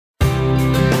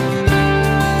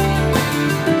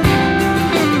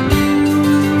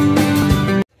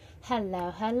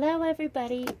Hello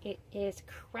everybody, it is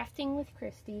Crafting with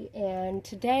Christy, and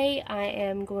today I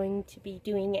am going to be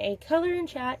doing a color and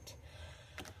chat.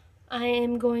 I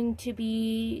am going to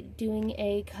be doing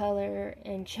a color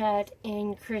and chat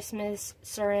in Christmas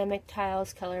ceramic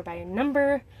tiles color by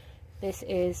number. This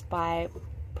is by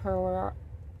Parachi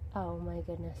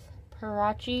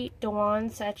Dewan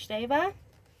Sachdeva.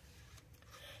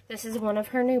 This is one of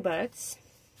her new books.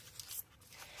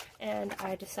 And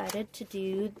I decided to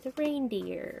do the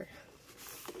reindeer.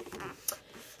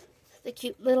 The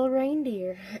cute little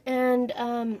reindeer. And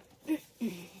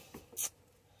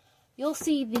you'll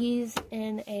see these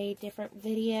in a different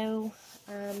video.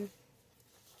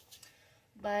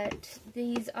 But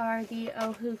these are the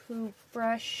Ohuhu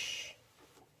brush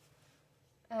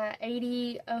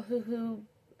 80 Ohuhu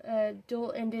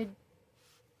dual-ended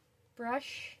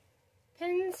brush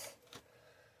pens.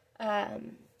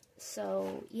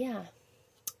 So, yeah,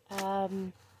 I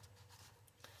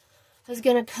was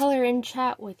going to color and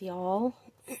chat with y'all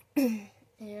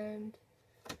and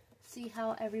see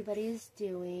how everybody is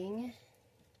doing.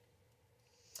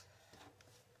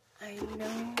 I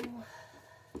know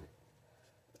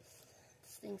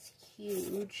this thing's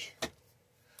huge.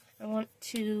 I want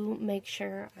to make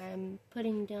sure I'm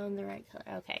putting down the right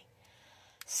color. Okay,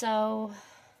 so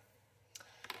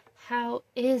how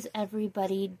is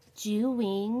everybody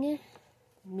doing?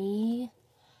 Me,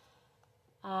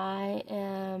 I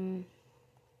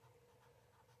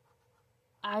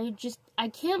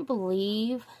can't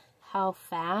believe how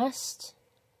fast,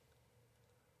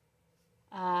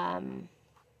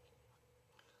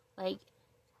 like,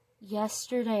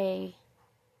 yesterday,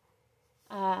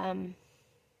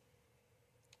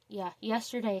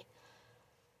 yesterday,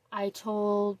 I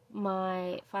told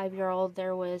my 5-year-old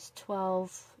there was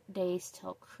 12 days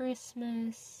till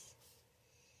Christmas,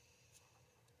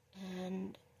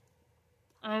 and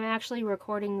I'm actually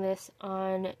recording this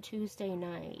on Tuesday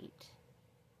night.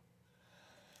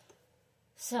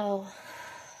 So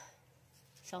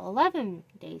 11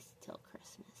 days till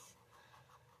Christmas.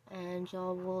 And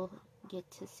y'all will get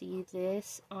to see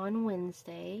this on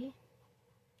Wednesday.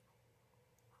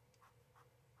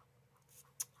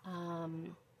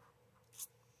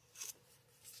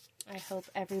 I hope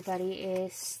everybody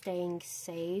is staying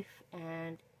safe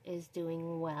and is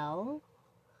doing well.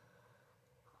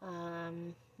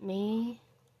 Me,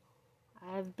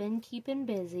 I've been keeping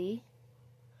busy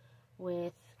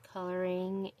with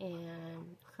coloring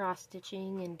and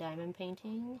cross-stitching and diamond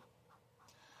painting.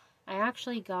 I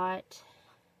actually got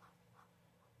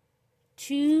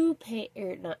two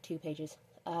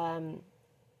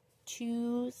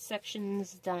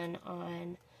sections done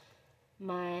on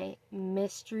my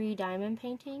mystery diamond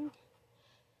painting.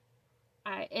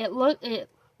 It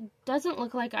doesn't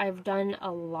look like I've done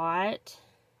a lot,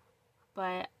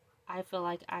 but I feel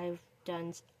like I've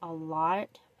done a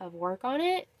lot of work on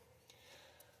it.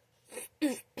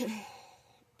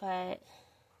 But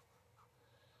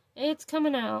it's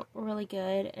coming out really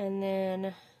good. And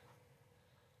then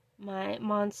my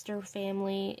monster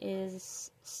family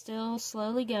is still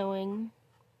slowly going.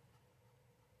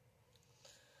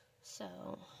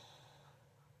 So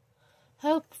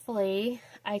hopefully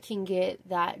I can get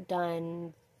that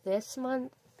done this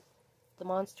month. The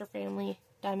monster family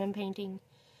diamond painting.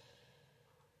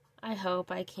 I hope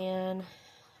I can.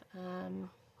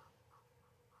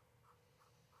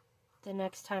 The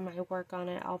next time I work on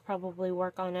it, I'll probably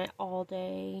work on it all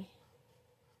day.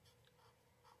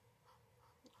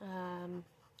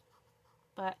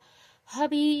 But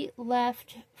hubby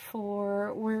left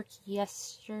for work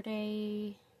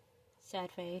yesterday.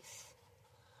 Sad face.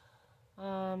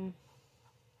 I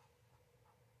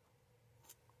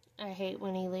hate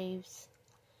when he leaves,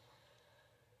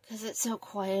 because it's so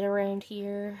quiet around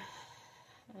here.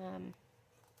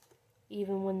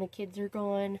 Even when the kids are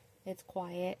gone, it's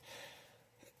quiet.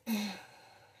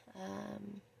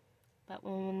 But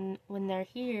when they're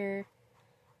here,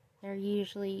 they're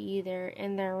usually either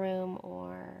in their room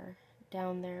or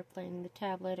down there playing the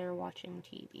tablet or watching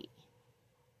TV.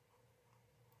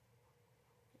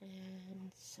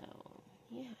 And so,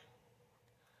 yeah.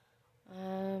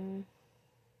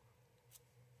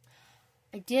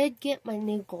 I did get my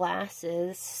new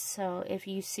glasses, so if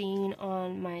you've seen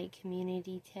on my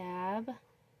community tab,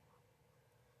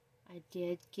 I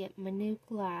did get my new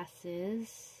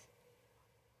glasses,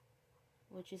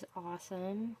 which is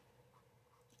awesome.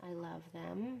 I love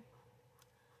them.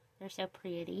 They're so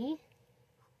pretty.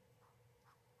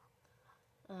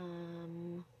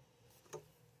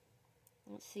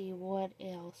 Let's see, what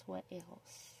else?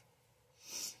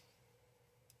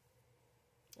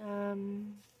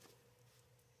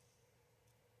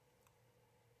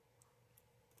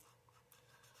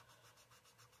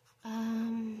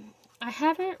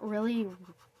 haven't really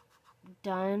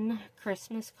done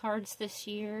Christmas cards this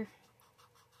year.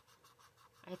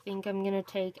 I think I'm gonna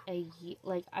take I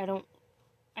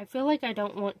feel like I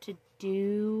don't want to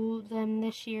do them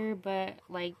this year, but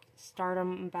like start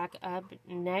them back up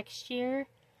next year.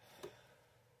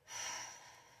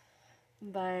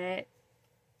 But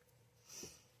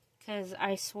because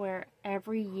I swear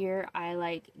every year I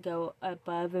like go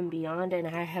above and beyond, and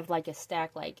I have like a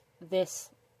stack like this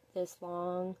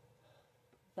long,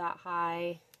 that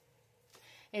high.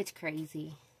 It's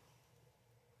crazy.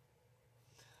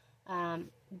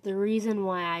 The reason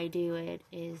why I do it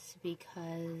is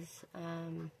because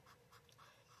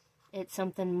it's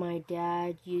something my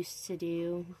dad used to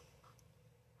do,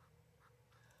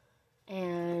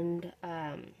 and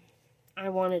I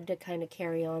wanted to kind of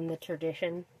carry on the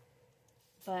tradition,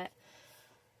 but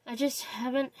I just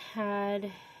haven't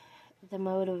had the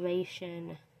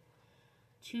motivation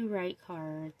to write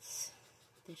cards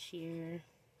this year.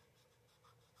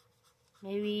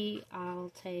 Maybe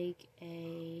I'll take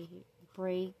a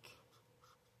break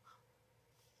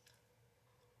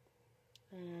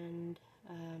and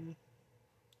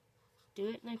do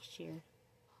it next year.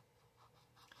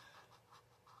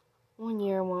 1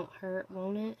 year won't hurt,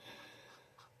 won't it?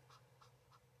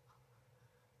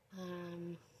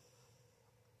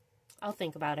 I'll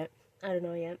think about it. I don't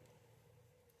know yet.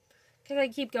 Because I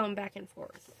keep going back and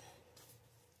forth.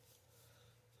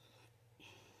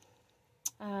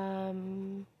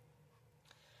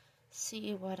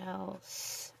 See what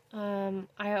else.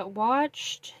 I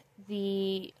watched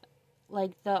the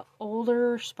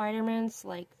older Spider-Mans,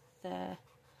 like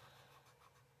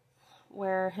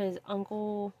where his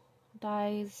uncle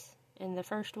dies in the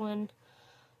first one.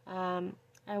 I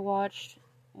watched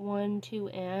 1, 2,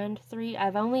 and 3.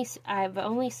 I've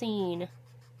only seen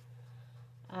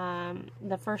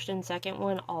the first and second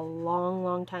one a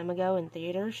long time ago in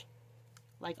theaters.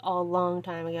 Like a long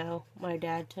time ago. My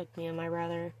dad took me and my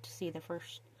brother to see the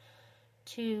first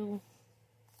 2,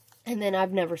 and then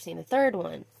I've never seen the third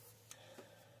one.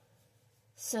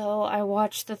 So I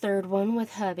watched the third one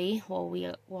with hubby. Well,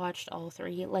 we watched all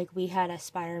 3. Like, we had a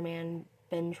Spider-Man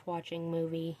binge watching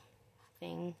movie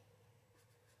thing.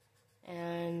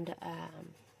 And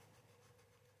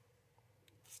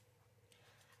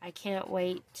I can't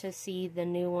wait to see the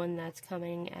new one that's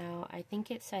coming out. I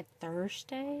think it said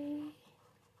Thursday.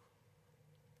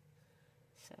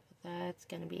 So that's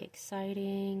gonna be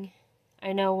exciting.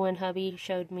 I know when hubby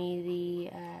showed me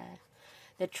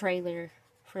the trailer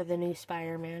for the new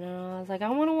Spider-Man, and I was like, I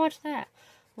want to watch that.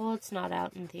 Well, it's not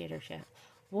out in theaters yet.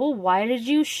 Well, why did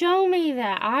you show me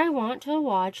that? I want to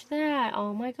watch that.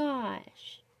 Oh my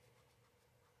gosh.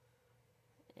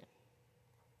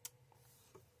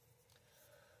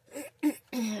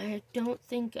 I don't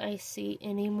think I see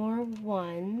any more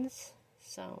ones,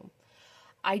 so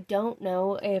I don't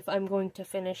know if I'm going to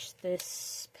finish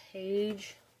this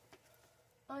page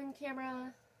on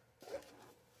camera.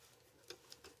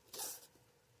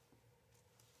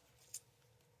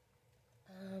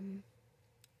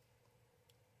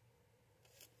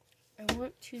 I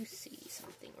want to see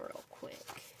something real quick.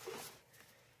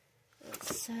 It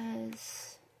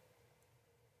says,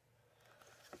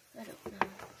 I don't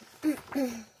know.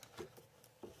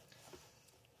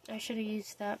 I should have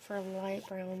used that for light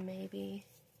brown, maybe.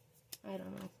 I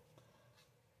don't know.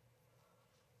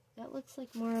 That looks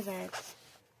like more of a,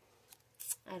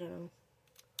 I don't know.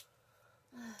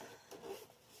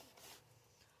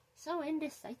 So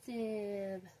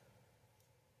indecisive.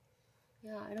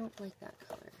 Yeah, I don't like that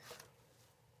color.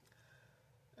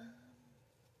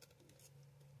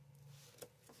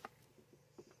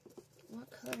 What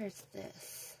color is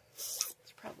this?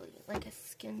 It's probably like a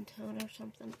skin tone or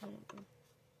something. I don't know.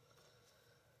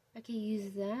 I could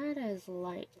use that as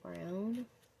light brown.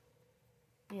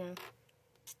 Yeah.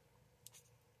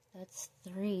 That's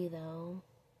 3 though.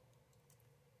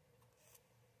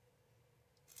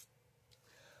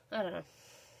 I don't know.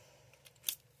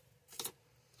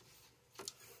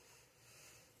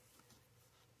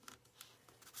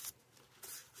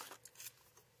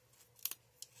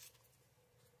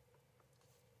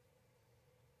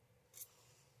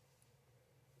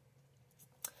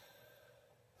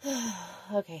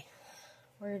 Okay,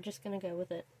 we're just gonna go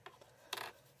with it.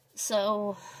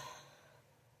 So,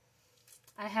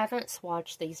 I haven't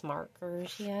swatched these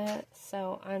markers yet,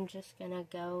 so I'm just gonna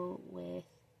go with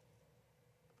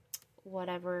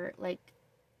whatever, like,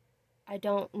 I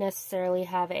don't necessarily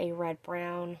have a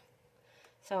red-brown,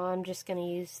 so I'm just gonna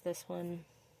use this one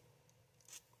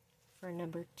for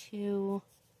number 2.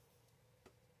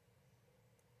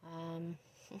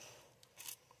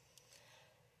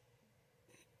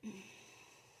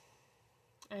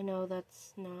 I know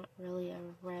that's not really a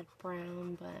red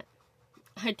brown, but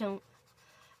I don't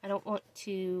want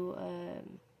to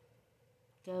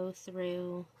go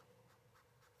through.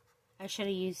 I should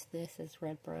have used this as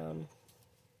red brown.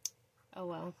 Oh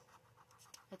well,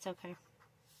 it's okay.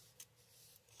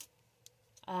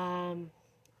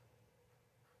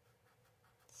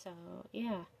 So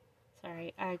yeah,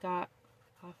 sorry, I got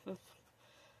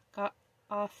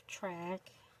off track.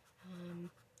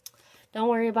 Don't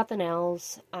worry about the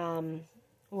nails.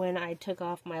 When I took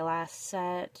off my last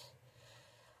set,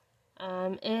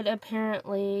 it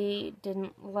apparently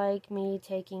didn't like me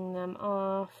taking them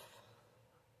off.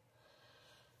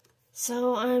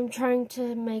 So I'm trying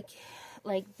to make,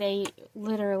 like, they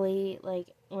literally, like,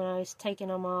 when I was taking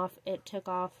them off, it took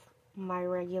off my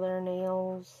regular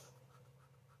nails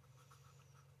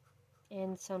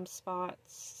in some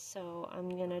spots. So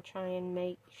I'm gonna try and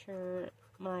make sure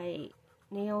my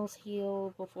nails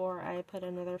heal before I put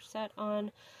another set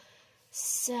on.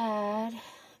 Sad,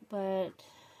 but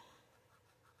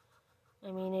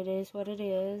I mean, it is what it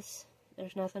is.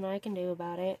 There's nothing I can do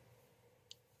about it.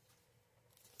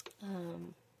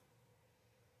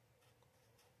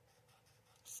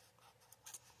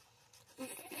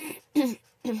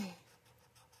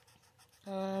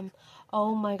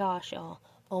 Oh my gosh, y'all.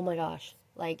 Oh my gosh.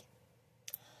 Like,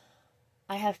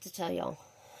 I have to tell y'all.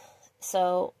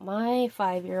 So, my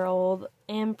 5-year-old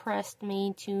impressed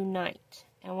me tonight.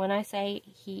 And when I say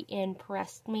he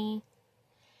impressed me,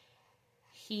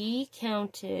 he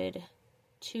counted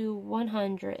to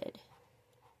 100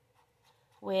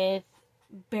 with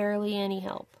barely any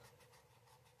help.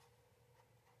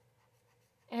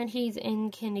 And he's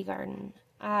in kindergarten.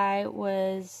 I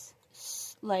was,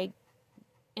 like,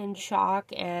 in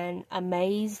shock and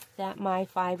amazed that my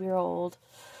 5-year-old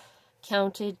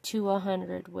counted to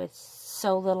 100 with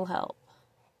so little help.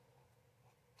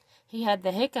 He had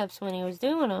the hiccups when he was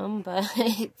doing them, but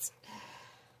it's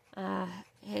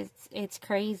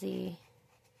crazy.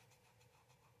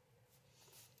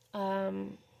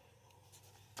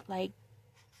 Like,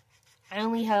 I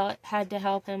only had to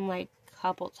help him like a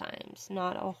couple times,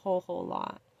 not a whole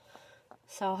lot.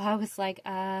 So I was like,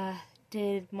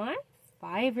 did my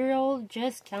 5-year-old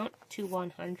just count to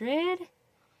 100?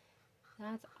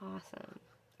 That's awesome.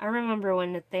 I remember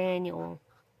when Nathaniel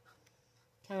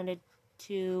counted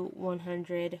to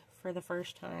 100 for the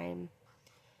first time.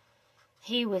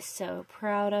 He was so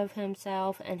proud of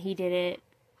himself, and he did it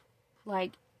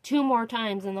like 2 more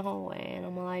times in the hallway. And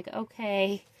I'm like,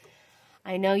 okay,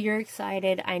 I know you're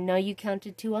excited. I know you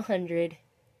counted to 100,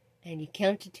 and you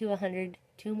counted to 100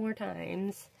 2 more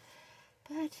times,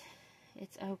 but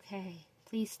it's okay.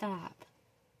 Please stop.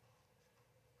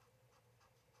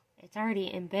 It's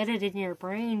already embedded in your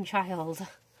brain, child.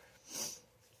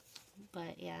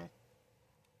 But yeah.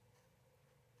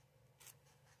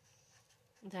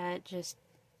 That just,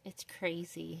 it's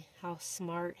crazy how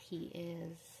smart he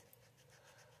is.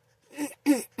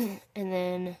 And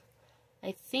then,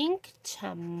 I think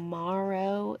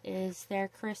tomorrow is their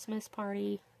Christmas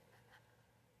party.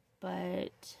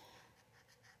 But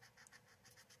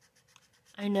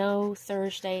I know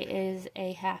Thursday is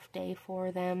a half day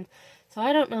for them. So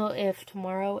I don't know if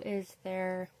tomorrow is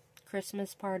their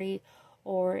Christmas party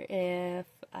or if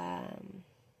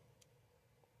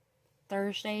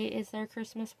Thursday is their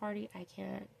Christmas party. I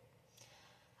can't.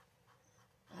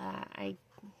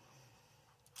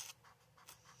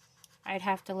 I'd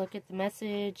have to look at the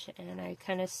message, and I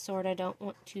kind of sort of don't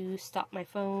want to stop my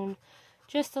phone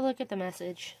just to look at the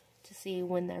message to see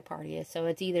when their party is. So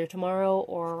it's either tomorrow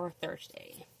or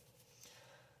Thursday.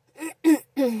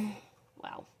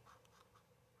 Wow.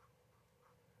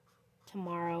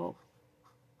 Tomorrow,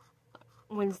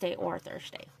 Wednesday or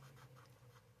Thursday.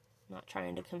 Not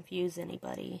trying to confuse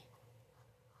anybody,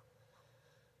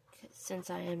 since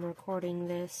I am recording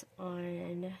this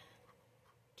on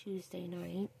Tuesday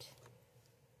night.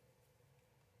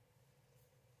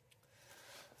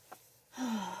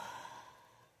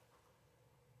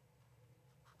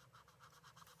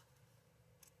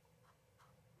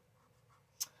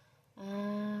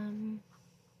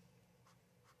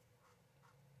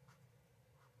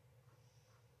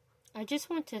 I just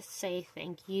want to say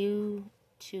thank you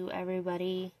to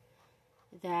everybody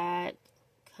that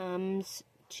comes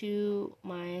to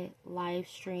my live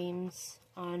streams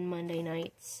on Monday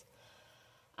nights.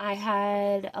 I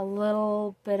had a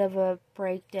little bit of a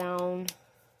breakdown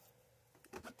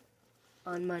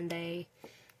on Monday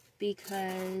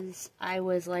because I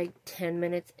was like 10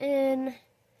 minutes in,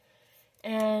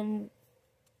 and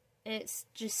it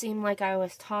just seemed like I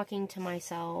was talking to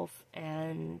myself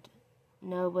and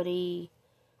nobody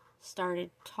started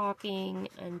talking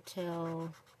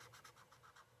until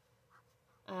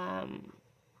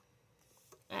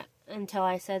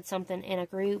I said something in a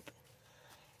group,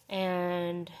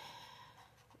 and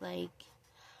like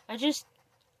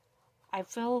I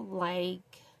feel like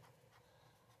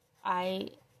I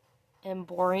am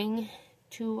boring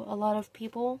to a lot of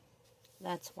people.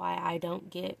 That's why I don't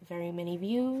get very many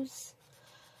views.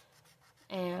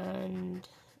 And,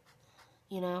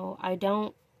 you know, I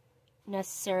don't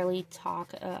necessarily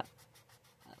talk,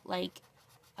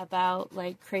 about,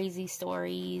 crazy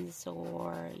stories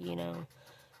or, you know,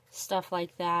 stuff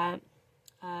like that.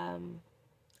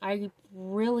 I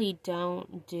really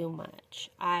don't do much.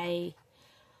 I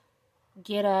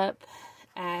get up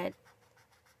at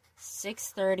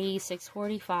 6:30,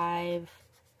 6:45,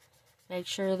 make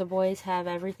sure the boys have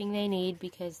everything they need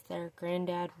because their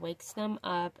granddad wakes them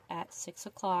up at 6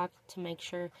 o'clock to make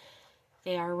sure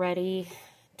they are ready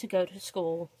to go to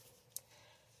school.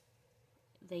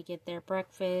 They get their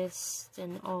breakfast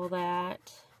and all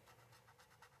that.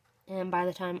 And by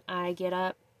the time I get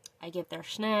up, I get their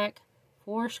snack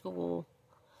for school.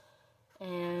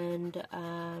 And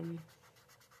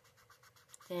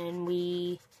then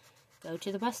we go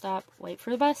to the bus stop, wait for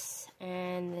the bus,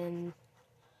 and then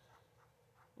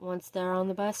once they're on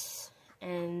the bus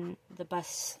and the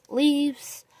bus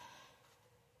leaves,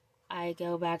 I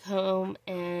go back home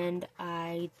and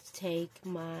I take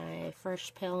my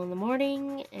first pill in the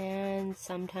morning, and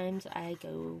sometimes I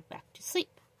go back to sleep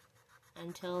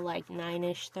until like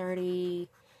 9-ish, 30,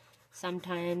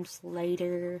 sometimes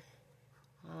later.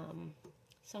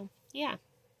 So, yeah.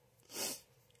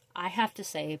 I have to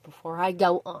say, before I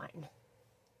go on,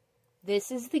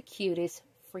 this is the cutest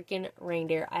freaking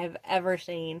reindeer I've ever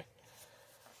seen.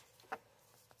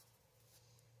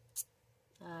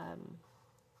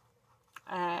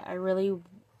 I really,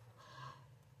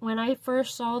 when I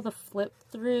first saw the flip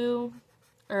through,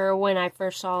 or when I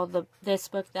first saw this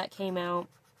book that came out,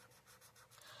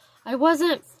 I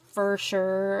wasn't for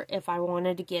sure if I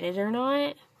wanted to get it or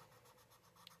not.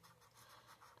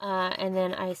 And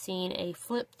then I seen a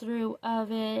flip through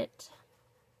of it,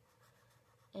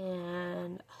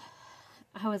 and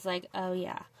I was like, oh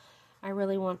yeah, I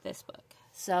really want this book.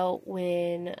 So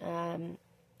when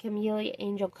Camellia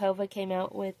Angelkova came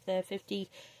out with the 50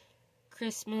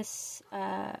 Christmas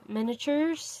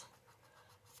miniatures,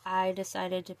 I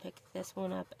decided to pick this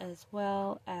one up, as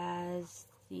well as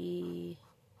the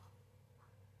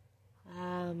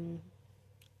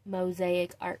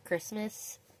Mosaic Art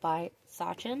Christmas by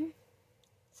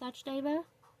Sachdeva.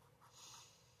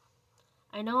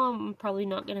 I know I'm probably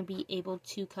not going to be able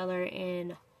to color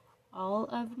in all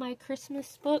of my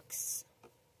Christmas books,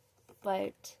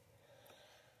 but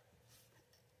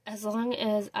as long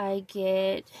as I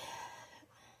get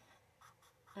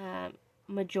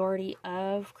majority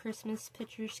of Christmas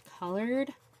pictures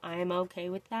colored, I'm okay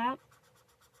with that.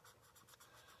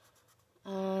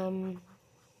 I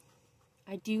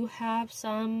do have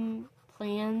some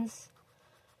plans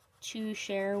to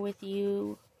share with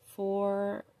you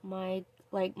for my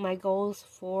goals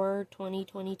for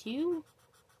 2022.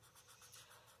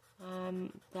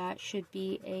 That should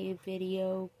be a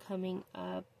video coming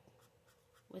up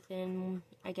within,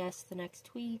 I guess, the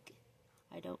next week.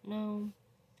 I don't know.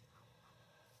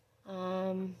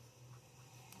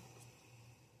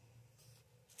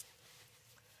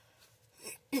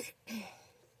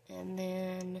 And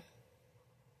then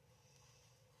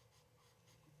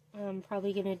I'm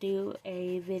probably going to do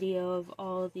a video of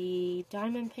all the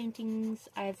diamond paintings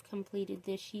I've completed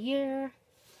this year.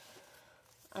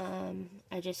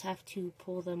 I just have to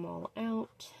pull them all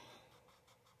out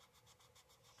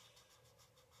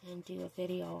and do a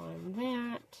video on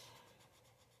that.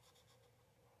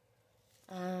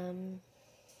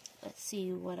 Let's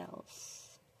see what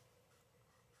else.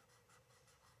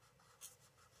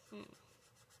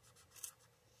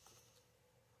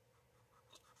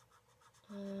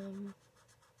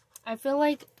 I feel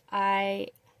like I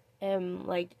am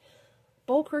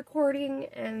bulk recording,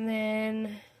 and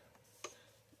then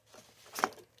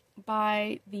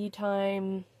by the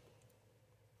time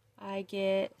I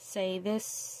get, say,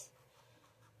 this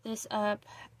up,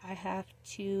 I have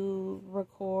to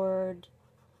record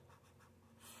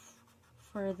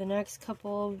for the next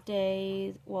couple of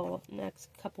days, well, next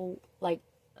couple,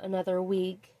 another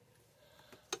week.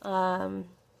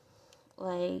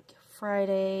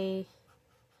 Friday,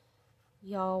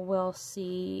 y'all will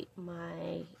see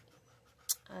my,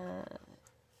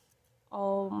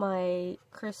 all my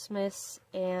Christmas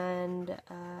and,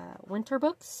 winter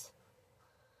books.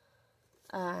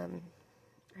 I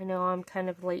know I'm kind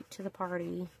of late to the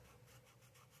party,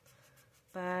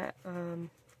 but,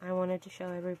 I wanted to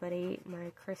show everybody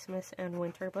my Christmas and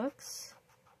winter books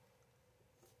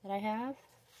that I have.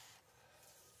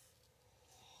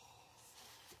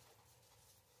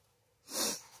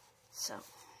 So,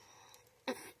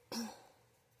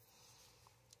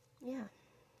 yeah.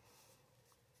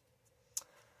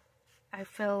 I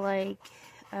feel like,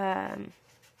 I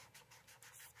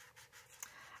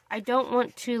don't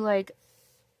want to, like,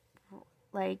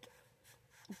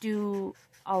 do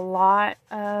a lot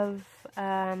of,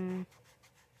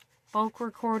 bulk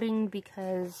recording,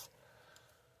 because,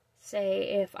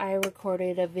 say, if I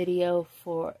recorded a video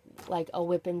for, like, a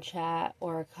whip and chat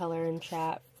or a color and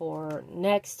chat for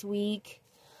next week,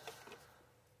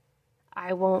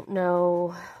 I won't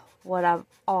know what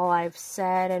all I've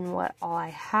said and what all I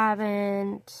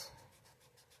haven't,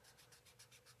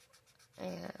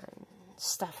 and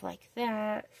stuff like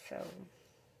that, so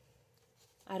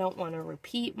I don't want to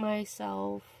repeat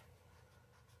myself.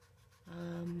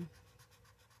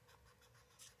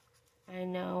 I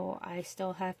know I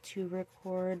still have to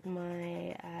record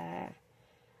my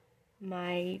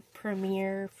my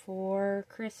premiere for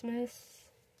Christmas.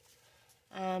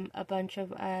 A bunch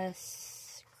of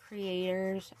us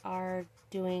creators are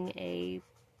doing a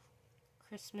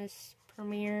Christmas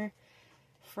premiere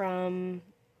from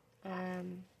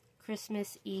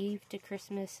Christmas Eve to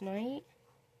Christmas night.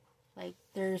 Like,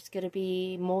 there's gonna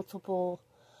be multiple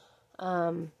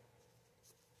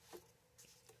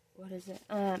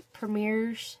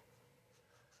premieres.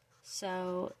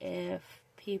 So if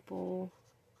people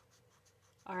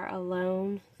are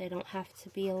alone, they don't have to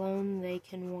be alone. They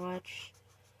can watch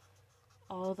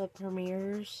all the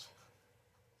premieres.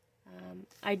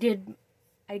 I did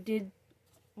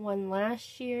one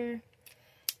last year,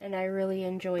 and I really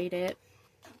enjoyed it.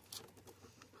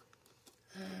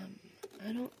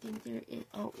 I don't think there is.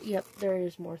 Oh, yep, there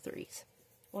is more threes.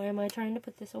 Why am I trying to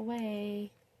put this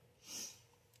away?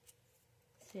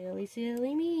 Silly,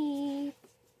 silly me.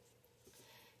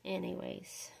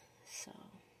 Anyways, so.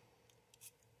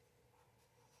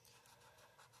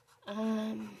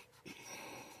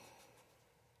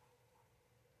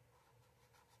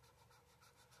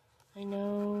 I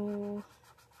know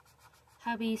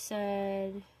hubby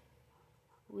said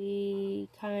we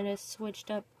kind of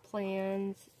switched up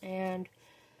plans, and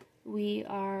we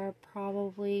are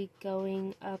probably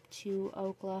going up to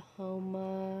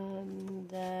Oklahoma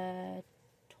the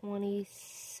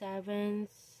 27th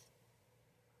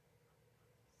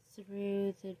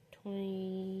through the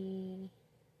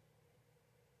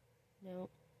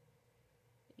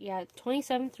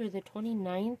 27th through the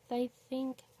 29th, I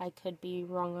think. I could be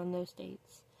wrong on those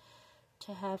dates.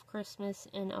 To have Christmas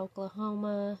in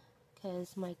Oklahoma,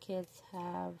 because my kids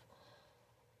have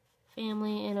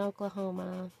family in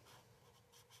Oklahoma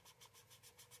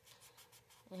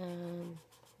and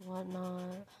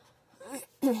whatnot.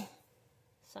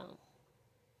 So,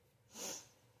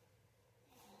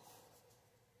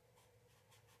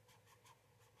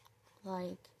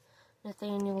 like,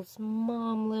 Nathaniel's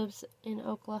mom lives in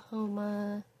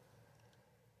Oklahoma,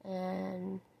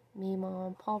 and me, Mom,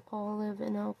 and Pawpaw live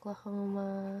in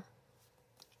Oklahoma.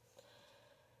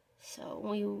 So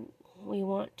we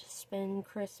want to spend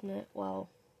Christmas, well,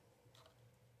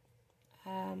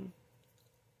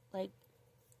 like,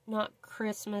 not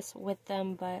Christmas with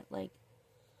them, but, like,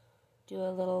 do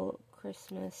a little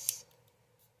Christmas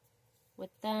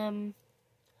with them.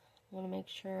 I want to make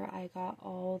sure I got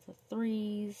all the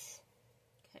threes.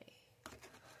 Okay.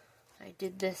 I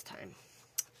did this time.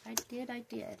 I did.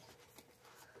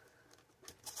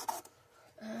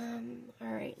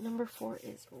 Alright, number 4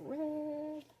 is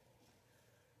red.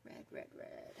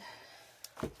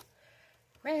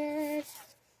 Red.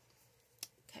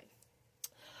 Okay.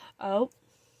 Oh,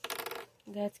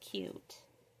 that's cute.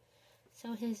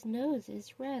 So his nose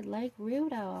is red like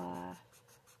Rudolph.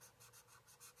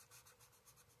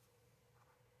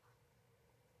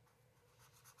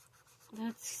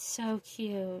 That's so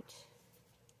cute.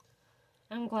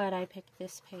 I'm glad I picked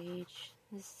this page.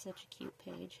 This is such a cute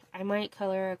page. I might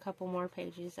color a couple more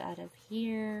pages out of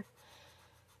here.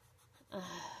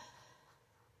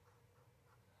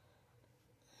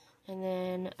 And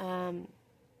then,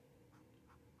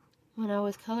 when I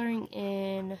was coloring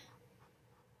in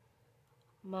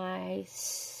my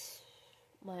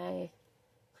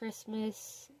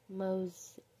Christmas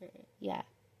mosaics,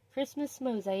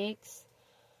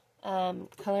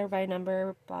 color by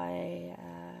number by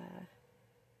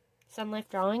Sun Life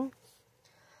Drawing.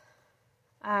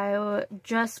 I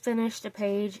just finished a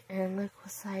page, and Luke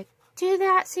was like, do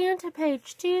that Santa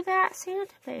page,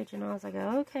 and I was like,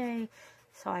 okay.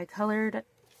 So I colored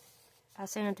a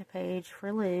Santa page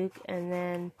for Luke, and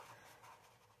then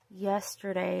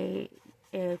yesterday,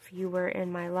 if you were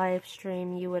in my live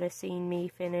stream, you would have seen me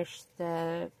finish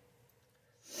the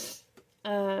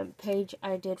page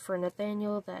I did for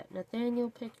Nathaniel that Nathaniel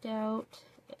picked out.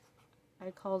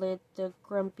 I called it the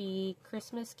Grumpy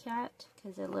Christmas Cat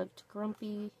because it looked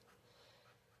grumpy.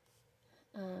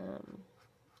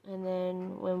 And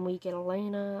then when we get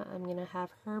Elena, I'm going to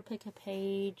have her pick a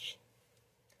page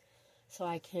so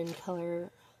I can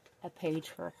color a page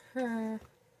for her.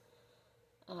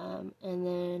 And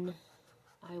then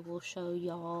I will show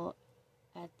y'all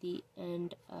at the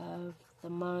end of the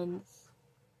month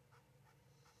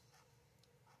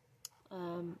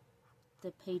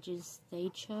the pages they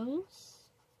chose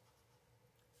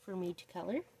for me to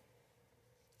color.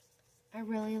 I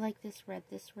really like this red.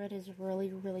 This red is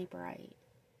really, really bright.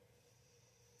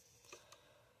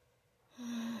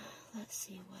 Let's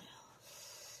see what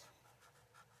else.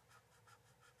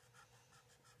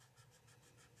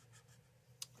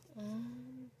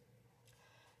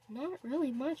 Not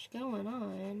really much going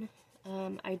on.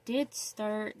 I did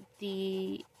start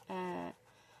the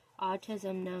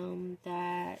autism gnome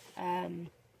that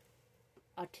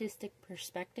Autistic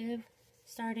Perspective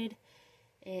started.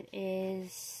 It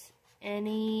is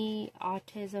any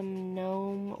autism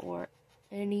gnome or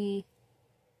any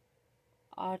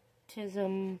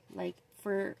autism, like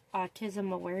for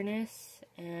autism awareness,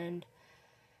 and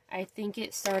I think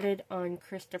it started on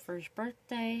Christopher's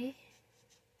birthday.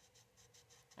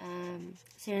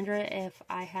 Sandra, if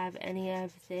I have any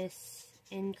of this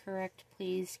incorrect,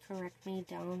 please correct me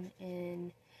down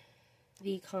in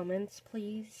the comments,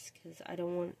 please, because I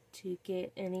don't want to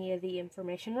get any of the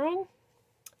information wrong.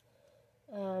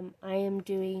 I am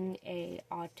doing a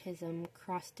autism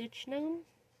cross-stitch gnome,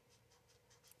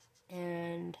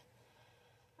 and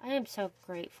I am so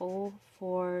grateful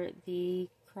for the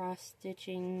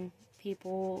cross-stitching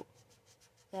people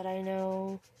that I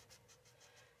know.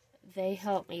 They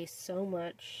helped me so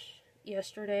much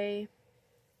yesterday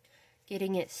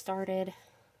getting it started,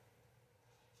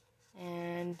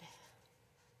 and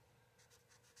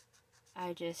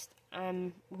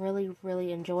I'm really,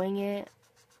 really enjoying it.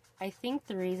 I think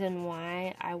the reason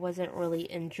why I wasn't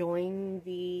really enjoying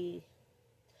the,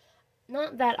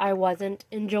 not that I wasn't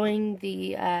enjoying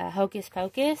the Hocus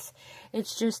Pocus,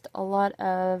 it's just a lot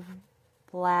of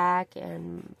black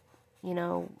and, you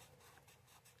know,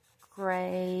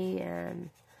 gray and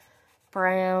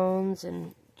browns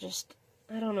and just,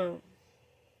 I don't know.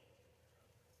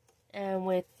 And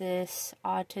with this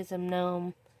autism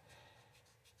gnome,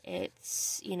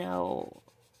 it's, you know,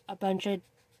 a bunch of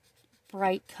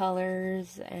bright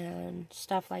colors and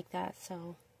stuff like that.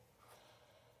 So,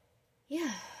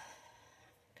 yeah.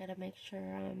 Gotta make sure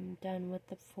I'm done with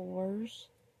the 4s.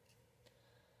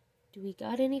 Do we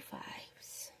got any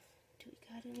 5s?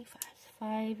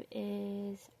 5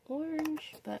 is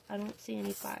orange, but I don't see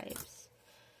any 5s.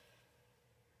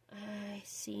 I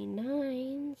see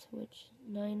 9s, which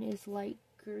 9 is light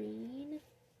green.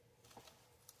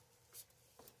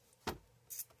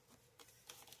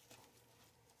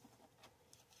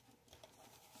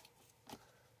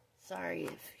 Sorry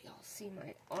if y'all see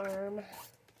my arm.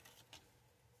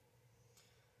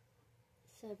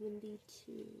 72.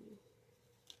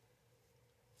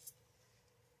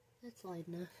 That's light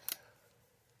enough.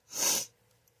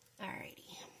 Alrighty.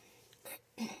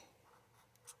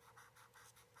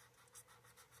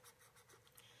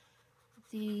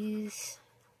 These,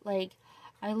 like,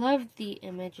 I love the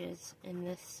images in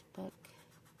this book.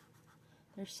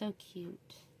 They're so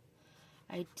cute.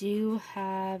 I do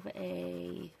have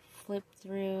a flip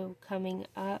through coming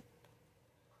up.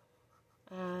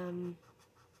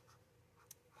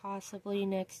 Possibly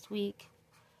next week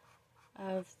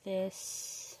of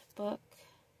this book.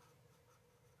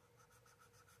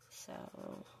 So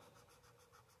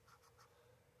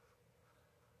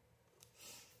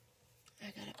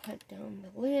I gotta put down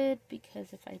the lid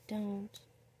because if I don't,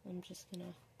 I'm just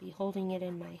gonna be holding it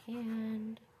in my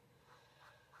hand.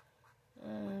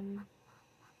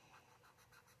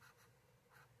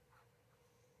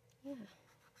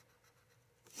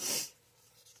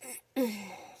 Yeah.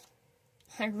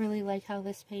 I really like how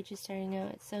this page is turning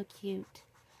out. It's so cute.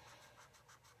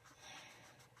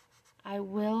 I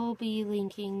will be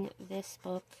linking this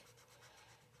book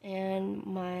and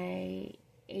my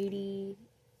 80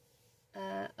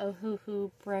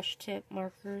 Ohuhu brush tip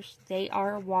markers. They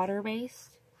are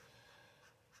water-based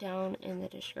down in the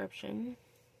description.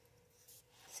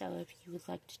 So if you would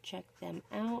like to check them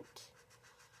out.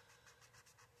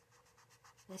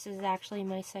 This is actually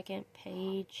my second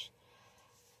page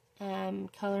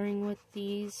coloring with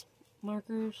these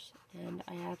markers, and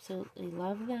I absolutely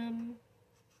love them.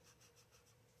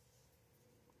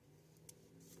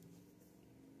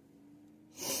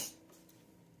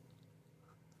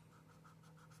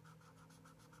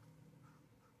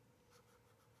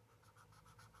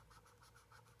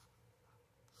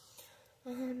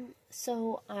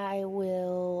 So I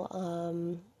will,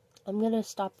 I'm going to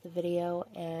stop the video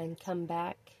and come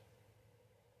back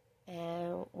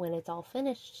and when it's all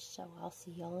finished, so I'll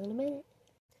see y'all in a minute.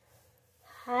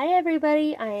 Hi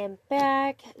everybody, I am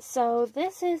back. So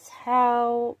this is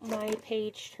how my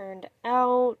page turned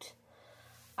out.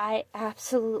 I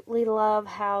absolutely love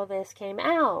how this came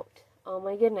out. Oh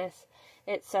my goodness.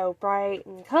 It's so bright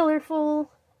and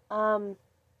colorful.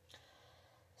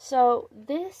 So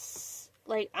this,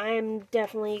 like, I'm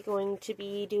definitely going to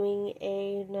be doing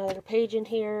another page in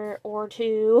here or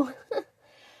two.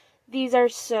 These are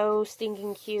so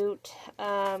stinking cute.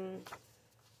 I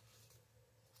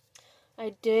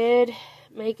did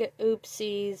make a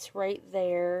oopsies right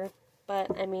there,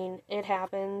 but I mean, it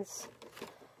happens.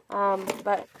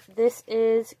 But this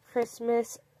is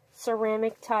Christmas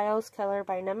ceramic tiles color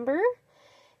by number.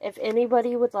 If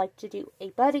anybody would like to do a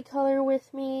buddy color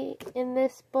with me in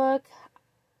this book,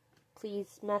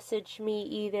 please message me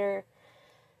either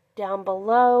down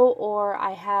below, or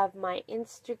I have my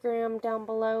Instagram down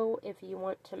below if you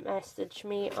want to message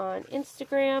me on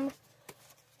Instagram.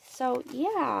 So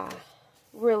yeah,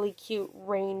 really cute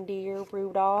reindeer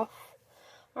Rudolph.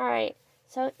 Alright,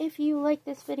 so if you like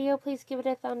this video, please give it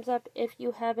a thumbs up. If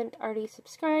you haven't already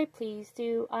subscribed, please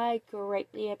do. I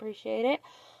greatly appreciate it.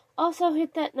 Also,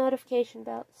 hit that notification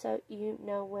bell so you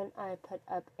know when I put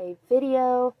up a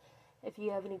video. If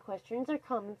you have any questions or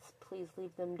comments, please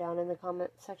leave them down in the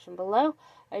comment section below.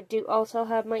 I do also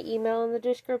have my email in the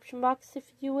description box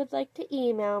if you would like to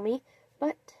email me.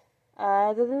 But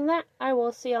other than that, I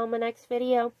will see y'all in my next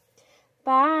video.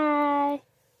 Bye!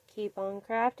 Keep on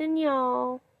crafting,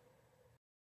 y'all.